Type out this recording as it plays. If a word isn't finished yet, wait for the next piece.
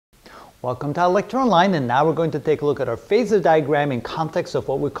Welcome to Electron Line, and now we're going to take a look at our phasor diagram in context of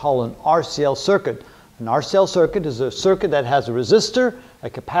what we call an RCL circuit. An RCL circuit is a circuit that has a resistor,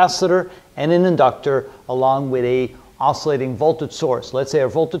 a capacitor, and an inductor along with a oscillating voltage source. Let's say our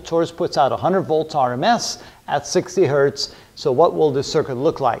voltage source puts out 100 volts RMS at 60 Hertz. So what will this circuit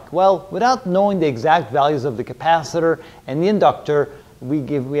look like? Well, without knowing the exact values of the capacitor and the inductor,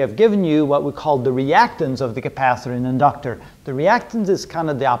 we have given you what we call the reactance of the capacitor and inductor. The reactance is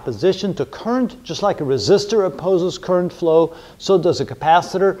kind of the opposition to current. Just like a resistor opposes current flow, so does a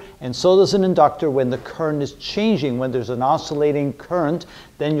capacitor, and so does an inductor. When the current is changing, when there's an oscillating current,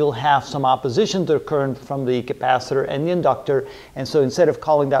 then you'll have some opposition to the current from the capacitor and the inductor. And so instead of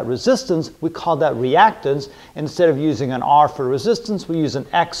calling that resistance, we call that reactance. Instead of using an R for resistance, we use an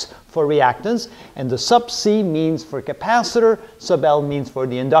X for reactance. And the sub C means for capacitor, sub L means for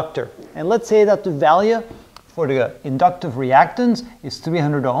the inductor. And let's say that the value for the inductive reactance is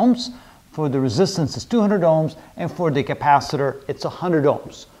 300 ohms, for the resistance is 200 ohms, and for the capacitor it's 100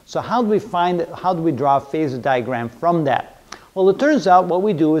 ohms. So how do we draw a phasor diagram from that? Well, it turns out what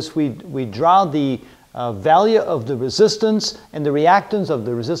we do is we draw the value of the resistance and the reactance of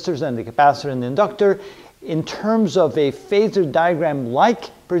the resistors and the capacitor and the inductor in terms of a phasor diagram-like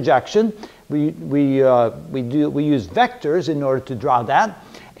projection. We use vectors in order to draw that.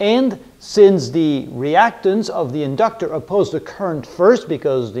 And since the reactance of the inductor opposes the current first,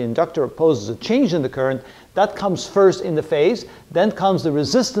 because the inductor opposes a change in the current, that comes first in the phase. Then comes the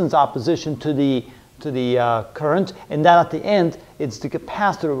resistance opposition to the current, and then at the end it's the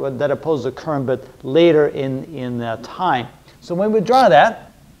capacitor that opposes the current, but later in time. So when we draw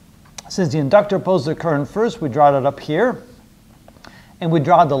that, since the inductor opposes the current first, we draw that up here, and we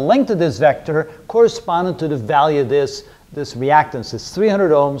draw the length of this vector corresponding to the value of this reactance. Is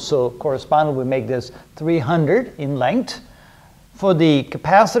 300 ohms, so corresponding we make this 300 in length. For the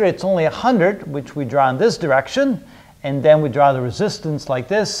capacitor, it's only 100, which we draw in this direction, and then we draw the resistance like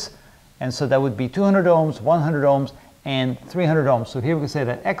this, and so that would be 200 ohms, 100 ohms, and 300 ohms. So here we can say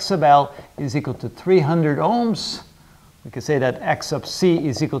that X sub L is equal to 300 ohms. We can say that X sub C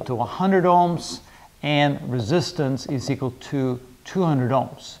is equal to 100 ohms, and resistance is equal to 200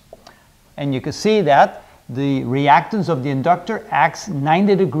 ohms. And you can see that the reactance of the inductor acts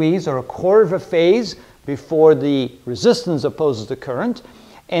 90 degrees or a quarter of a phase before the resistance opposes the current,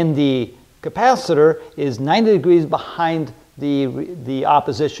 and the capacitor is 90 degrees behind the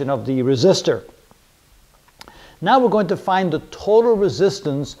opposition of the resistor. Now we're going to find the total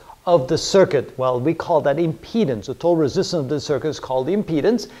resistance of the circuit. Well, we call that impedance. The total resistance of the circuit is called the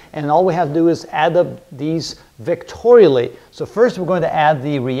impedance, and all we have to do is add up these vectorially. So first we're going to add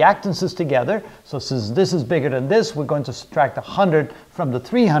the reactances together. So since this is bigger than this, we're going to subtract 100 from the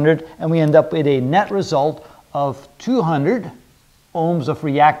 300, and we end up with a net result of 200 ohms of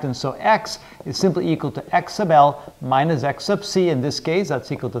reactance. So X is simply equal to X sub L minus X sub C. In this case,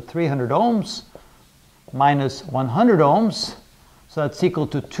 that's equal to 300 ohms minus 100 ohms. So that's equal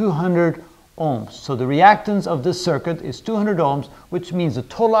to 200 ohms. So the reactance of this circuit is 200 ohms, which means the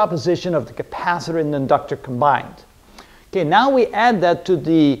total opposition of the capacitor and the inductor combined. Okay, now we add that to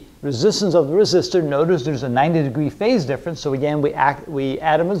the resistance of the resistor. Notice there's a 90-degree phase difference. So again, we add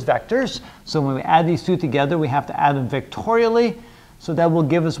them as vectors. So when we add these two together, we have to add them vectorially. So that will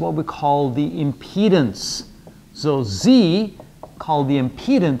give us what we call the impedance. So Z, called the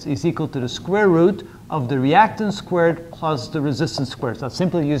impedance, is equal to the square root of the reactance squared plus the resistance squared. So that's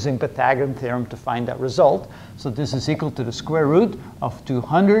simply using Pythagorean theorem to find that result. So this is equal to the square root of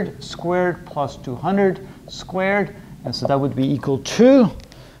 200 squared plus 200 squared. And so that would be equal to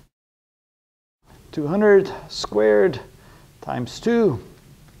 200 squared times 2.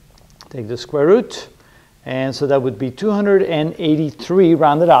 Take the square root. And so that would be 283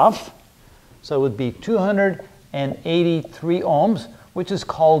 rounded off. So it would be 283 ohms, which is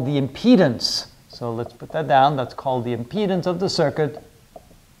called the impedance. So let's put that down. That's called the impedance of the circuit,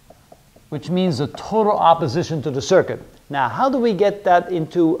 which means the total opposition to the circuit. Now, how do we get that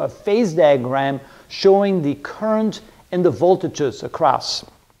into a phase diagram showing the current and the voltages across?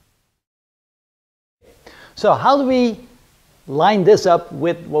 So how do we line this up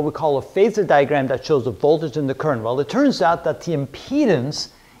with what we call a phasor diagram that shows the voltage and the current? Well, it turns out that the impedance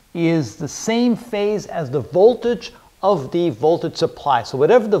is the same phase as the voltage of the voltage supply. So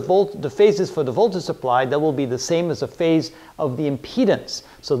whatever the phase is for the voltage supply, that will be the same as the phase of the impedance.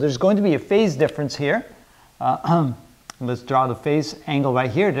 So there's going to be a phase difference here. Let's draw the phase angle right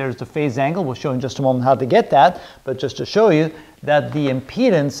here. There's the phase angle. We'll show in just a moment how to get that. But just to show you that the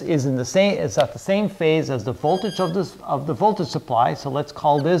impedance is at the same phase as the voltage of the voltage supply. So let's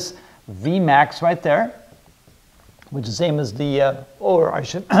call this V max right there, which is the same as the, or I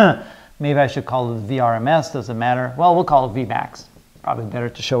should Maybe I should call it VRMS, doesn't matter. Well, we'll call it Vmax. Probably better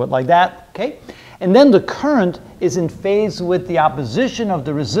to show it like that, okay? And then the current is in phase with the opposition of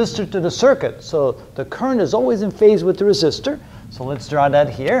the resistor to the circuit. So the current is always in phase with the resistor. So let's draw that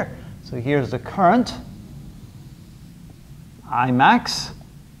here. So here's the current, Imax. So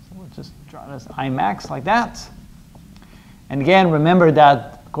we'll just draw this Imax like that. And again, remember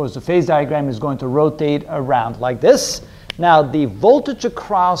that, of course, the phase diagram is going to rotate around like this. Now, the voltage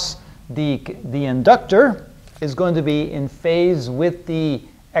across the inductor is going to be in phase with the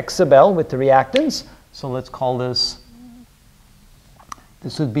X sub L, with the reactance. So let's call this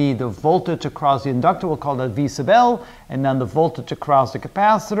would be the voltage across the inductor, we'll call that V sub L, and then the voltage across the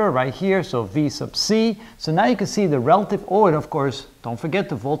capacitor right here, so V sub C. So now you can see the relative, oh, and of course, don't forget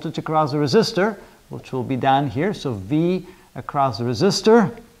the voltage across the resistor, which will be down here, so V across the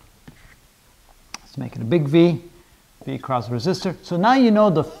resistor. Let's make it a big V, V across the resistor. So now you know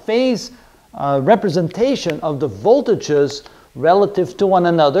the phase representation of the voltages relative to one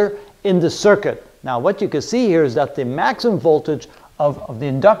another in the circuit. Now what you can see here is that the maximum voltage of the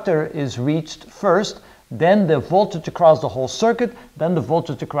inductor is reached first, then the voltage across the whole circuit, then the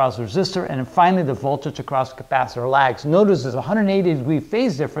voltage across the resistor, and then finally the voltage across the capacitor lags. Notice there's a 180-degree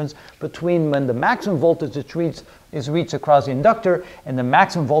phase difference between when the maximum voltage is reached across the inductor and the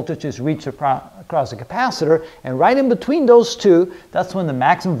maximum voltage is reached across the capacitor, and right in between those two, that's when the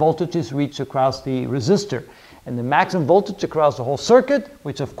maximum voltage is reached across the resistor. And the maximum voltage across the whole circuit,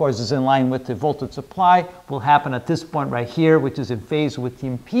 which of course is in line with the voltage supply, will happen at this point right here, which is in phase with the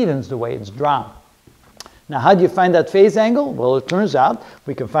impedance the way it's drawn. Now, how do you find that phase angle? Well, it turns out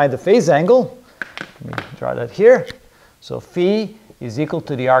we can find the phase angle. Let me draw that here. So phi is equal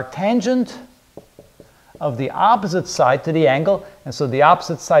to the arctangent of the opposite side to the angle. And so the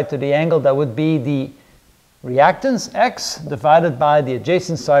opposite side to the angle, that would be the reactance X divided by the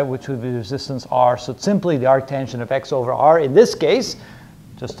adjacent side, which would be resistance R. So it's simply the arctangent of X over R. In this case,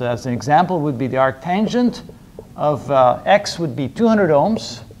 just as an example, would be the arctangent of X would be 200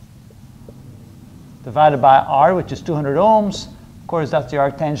 ohms divided by R, which is 200 ohms. Of course, that's the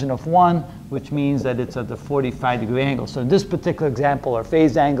arctangent of 1, which means that it's at the 45-degree angle. So in this particular example, our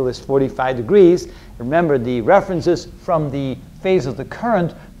phase angle is 45 degrees. Remember, the reference is from the phase of the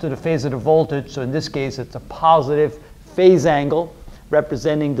current to the phase of the voltage. So in this case, it's a positive phase angle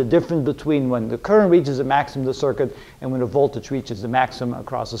representing the difference between when the current reaches the maximum of the circuit and when the voltage reaches the maximum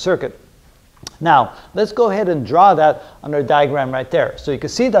across the circuit. Now, let's go ahead and draw that on our diagram right there. So you can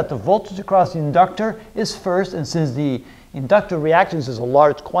see that the voltage across the inductor is first, and since the inductor reactance is a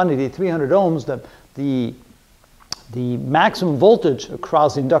large quantity, 300 ohms, the maximum voltage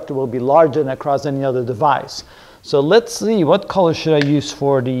across the inductor will be larger than across any other device. So let's see, what color should I use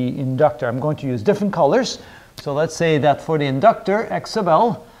for the inductor? I'm going to use different colors. So let's say that for the inductor, X sub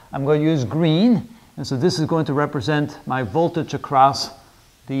L, I'm going to use green. And so this is going to represent my voltage across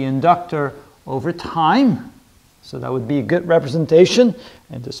the inductor over time. So that would be a good representation.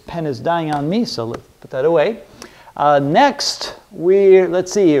 And this pen is dying on me, so let's put that away. Next,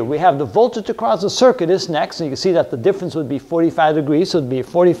 let's see here, we have the voltage across the circuit is next. So you can see that the difference would be 45 degrees, so it would be a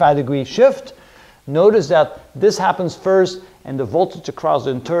 45-degree shift. Notice that this happens first, and the voltage across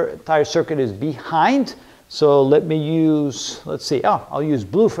the entire circuit is behind. So let me use, let's see, I'll use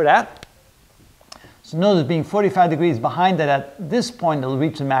blue for that. So notice being 45 degrees behind that, at this point it'll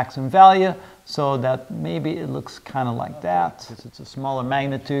reach the maximum value, so that maybe it looks kind of like that. It's a smaller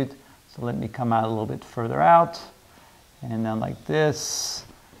magnitude. So let me come out a little bit further out, and then like this,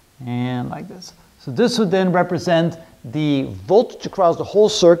 and like this. So this would then represent the voltage across the whole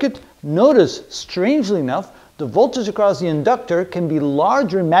circuit. Notice, strangely enough, the voltage across the inductor can be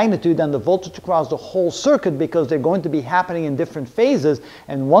larger in magnitude than the voltage across the whole circuit because they're going to be happening in different phases,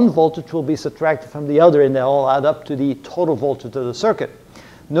 and one voltage will be subtracted from the other, and they all add up to the total voltage of the circuit.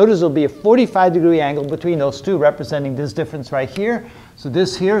 Notice there'll be a 45-degree angle between those two, representing this difference right here. So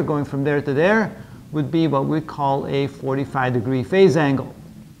this here, going from there to there, would be what we call a 45-degree phase angle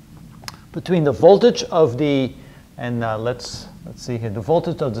between the voltage of the, and let's see here, the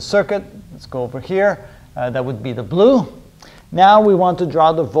voltage of the circuit. Let's go over here. That would be the blue. Now we want to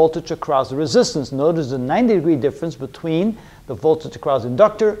draw the voltage across the resistance. Notice the 90-degree difference between the voltage across the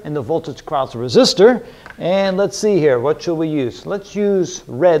inductor and the voltage across the resistor. And let's see here, what should we use? Let's use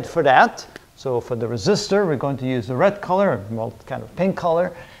red for that. So for the resistor, we're going to use the red color, well, kind of pink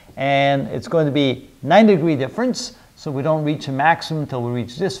color. And it's going to be 90-degree difference. So we don't reach a maximum until we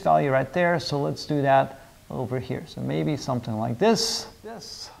reach this value right there. So let's do that over here. So maybe something like this,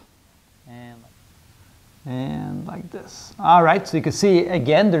 and like this. All right, so you can see,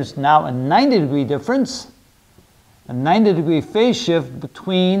 again, there's now a 90-degree difference, a 90-degree phase shift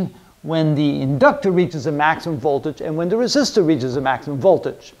between when the inductor reaches a maximum voltage and when the resistor reaches a maximum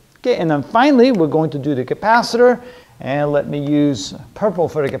voltage. Okay, and then finally we're going to do the capacitor, and let me use purple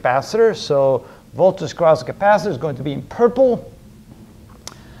for the capacitor. So voltage across the capacitor is going to be in purple.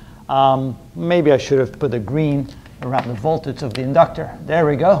 Maybe I should have put a green around the voltage of the inductor. There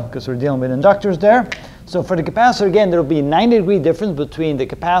we go, because we're dealing with inductors there. So for the capacitor, again, there will be a 90-degree difference between the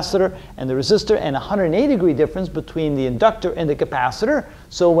capacitor and the resistor, and a 180-degree difference between the inductor and the capacitor.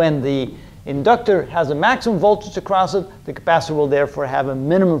 So when the inductor has a maximum voltage across it, the capacitor will therefore have a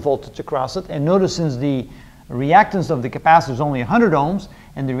minimum voltage across it. And notice, since the reactance of the capacitor is only 100 ohms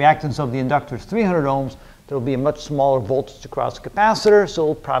and the reactance of the inductor is 300 ohms, there will be a much smaller voltage across the capacitor, so it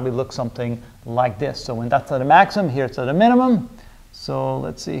will probably look something like this. So when that's at a maximum, here it's at a minimum. So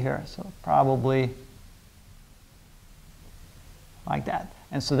let's see here, so probably like that.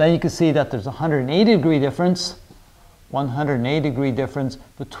 And so then you can see that there's a 180-degree difference, 180-degree difference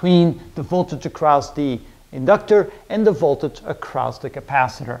between the voltage across the inductor and the voltage across the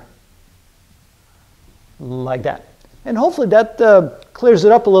capacitor. Like that. And hopefully that clears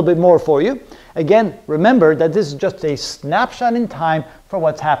it up a little bit more for you. Again, remember that this is just a snapshot in time for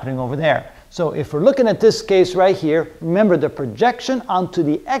what's happening over there. So if we're looking at this case right here, remember the projection onto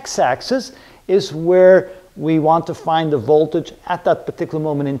the x-axis is where we want to find the voltage at that particular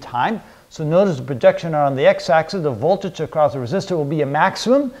moment in time. So notice the projection on the x-axis, the voltage across the resistor will be a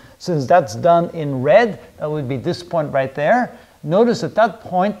maximum. Since that's done in red, that would be this point right there. Notice at that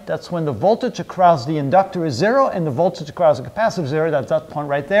point, that's when the voltage across the inductor is 0 and the voltage across the capacitor is 0. That's that point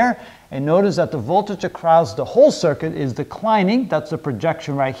right there. And notice that the voltage across the whole circuit is declining. That's the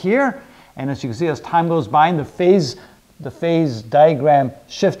projection right here. And as you can see, as time goes by and the phase diagram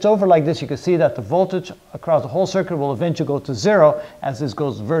shifts over like this, you can see that the voltage across the whole circuit will eventually go to 0 as this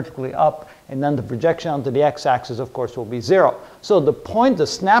goes vertically up. And then the projection onto the x-axis, of course, will be 0. So the point, the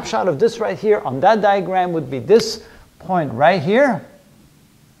snapshot of this right here on that diagram would be this point right here,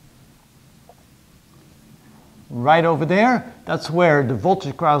 right over there. That's where the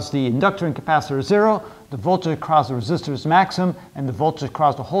voltage across the inductor and capacitor is 0, the voltage across the resistor is maximum, and the voltage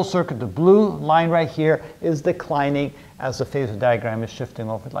across the whole circuit, the blue line right here, is declining as the phasor diagram is shifting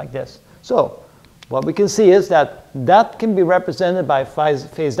over like this. So what we can see is that that can be represented by a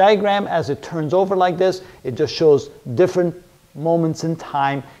phase diagram as it turns over like this. It just shows different moments in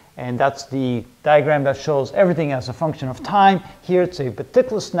time. And that's the diagram that shows everything as a function of time. Here it's a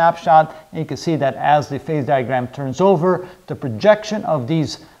particular snapshot, and you can see that as the phase diagram turns over, the projection of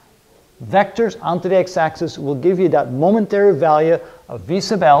these vectors onto the x-axis will give you that momentary value of V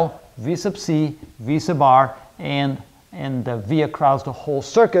sub L, V sub C, V sub R, and the V across the whole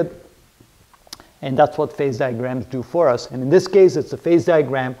circuit. And that's what phase diagrams do for us. And in this case, it's the phase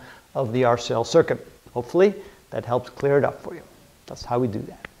diagram of the RCL circuit. Hopefully, that helps clear it up for you. That's how we do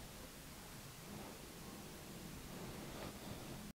that.